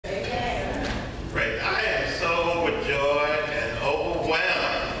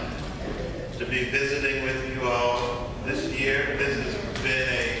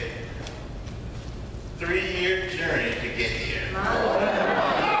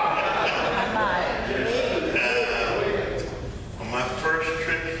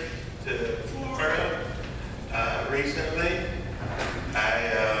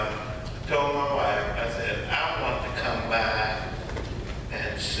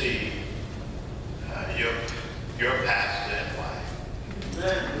see your pastor and wife.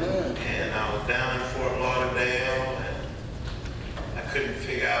 And I was down in Fort Lauderdale, and I couldn't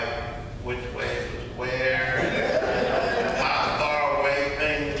figure out which way was where, and how far away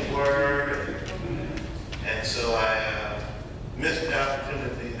things were. And so I missed the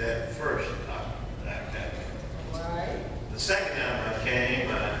opportunity that first time that I came. Right. The second time I came,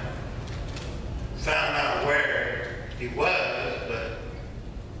 I found out where he was, but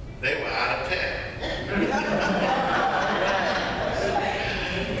they were out of town.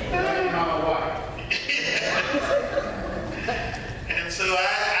 And so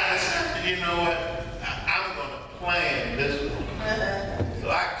I decided, you know what, I'm going to plan this one. So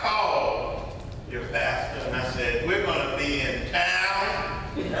I called your pastor and I said, we're going to be in town,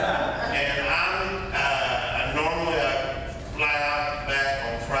 and I normally fly out back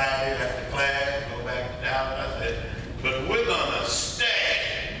on Friday after class, go back to Dallas. I said, but we're going to stay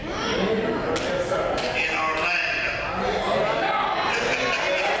in Orlando.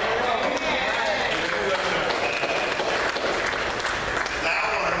 I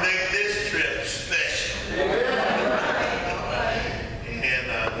want to make this trip special. And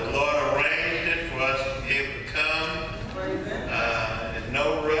the Lord arranged it for us to be able to come. And no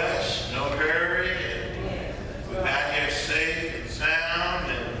rush, no hurry. And we got here safe and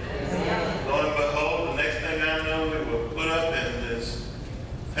sound. And lo and behold, the next thing I know, we were put up in this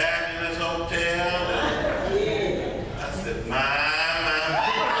fabulous hotel. And I said, my.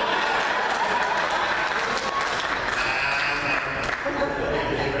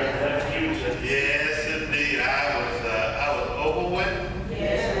 Yes, indeed. I was overwhelmed.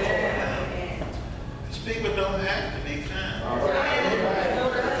 People don't have to be kind.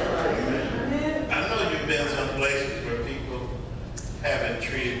 I know you've been some places where people haven't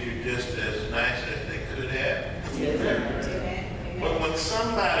treated you just as nice as they could have. But when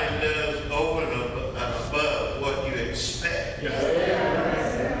somebody does over and above what you expect,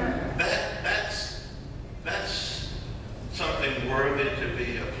 that's something worthy to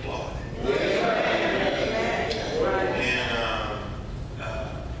be applauded. And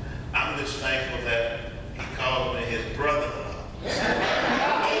I'm just thankful that he called me his brother-in-law,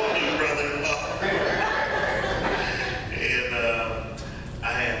 only brother-in-law.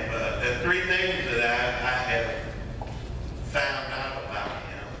 And there are three things that I have found out about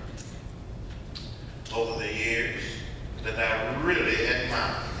him over the years that I really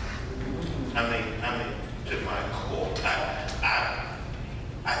admire. I mean, to my core.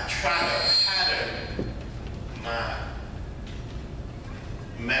 I try to pattern my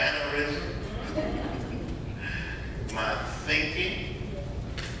mannerism, my thinking,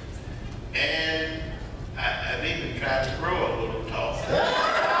 and I've even tried to grow a little taller.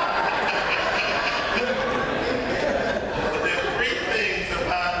 But there are three things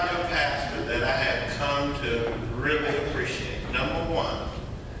about your pastor that I have come to really appreciate. Number one,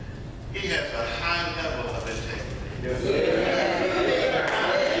 he has a high level of integrity.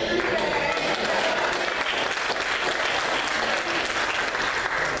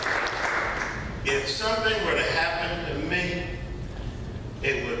 If something were to happen to me,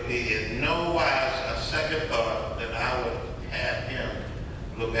 it would be in no wise a second thought that I would have him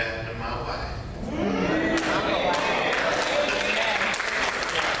look after my wife. And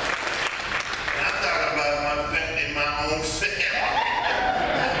I'm talking about my own family.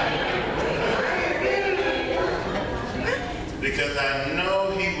 Because I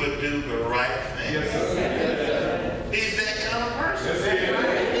know he would do the right thing. He's that kind of person.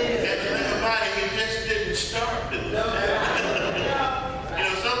 He just didn't start doing that. You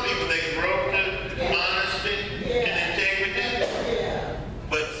know, some people, they grow to honesty and integrity.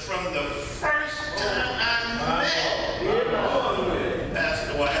 But from the first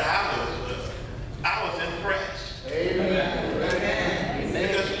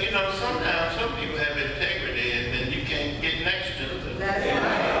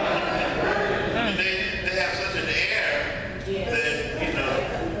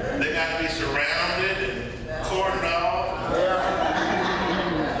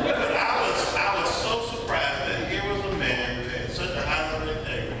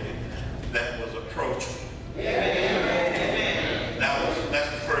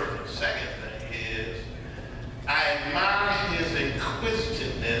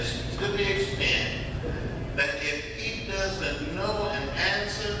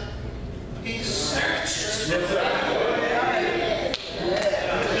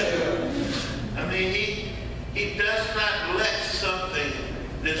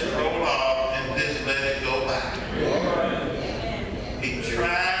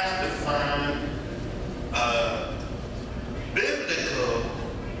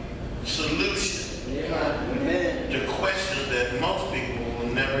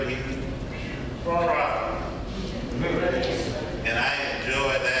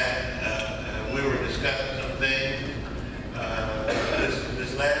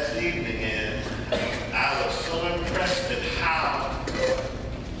evening, and I was so impressed at how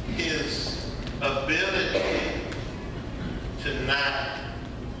his ability to not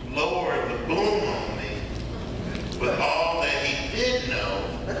lower the boom on me with all that he did know,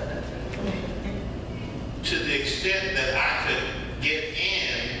 to the extent that I could get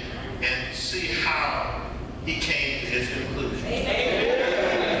in and see how he came to his conclusion. Amen.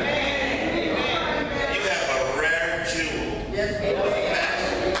 You have a rare jewel. Yes,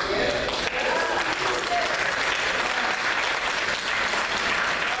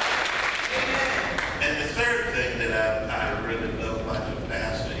 and the third thing that I really love about the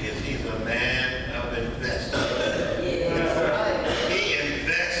pastor is he's a man of investment. He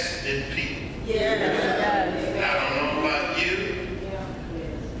invests in people. I don't know about you,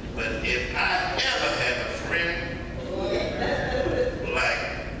 but if I ever had a friend like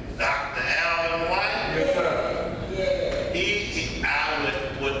Dr. Alvin White, I would,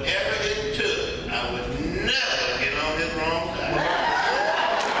 whatever it took, I would never get on his wrong side.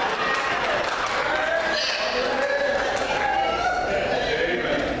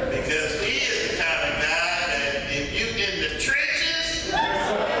 Because he is the kind of guy that if you in the trenches, he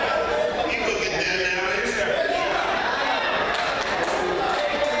will get down there with you.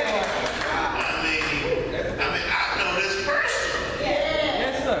 I mean, I know this person.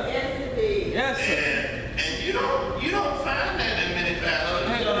 Yes, sir. Yes, sir. And you don't find that in many pastors.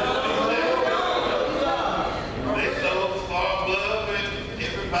 They're so far above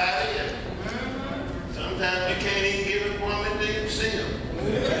everybody, and sometimes you can't even give a woman until you see them.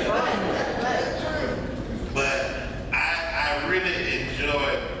 But I really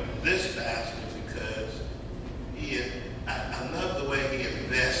enjoyed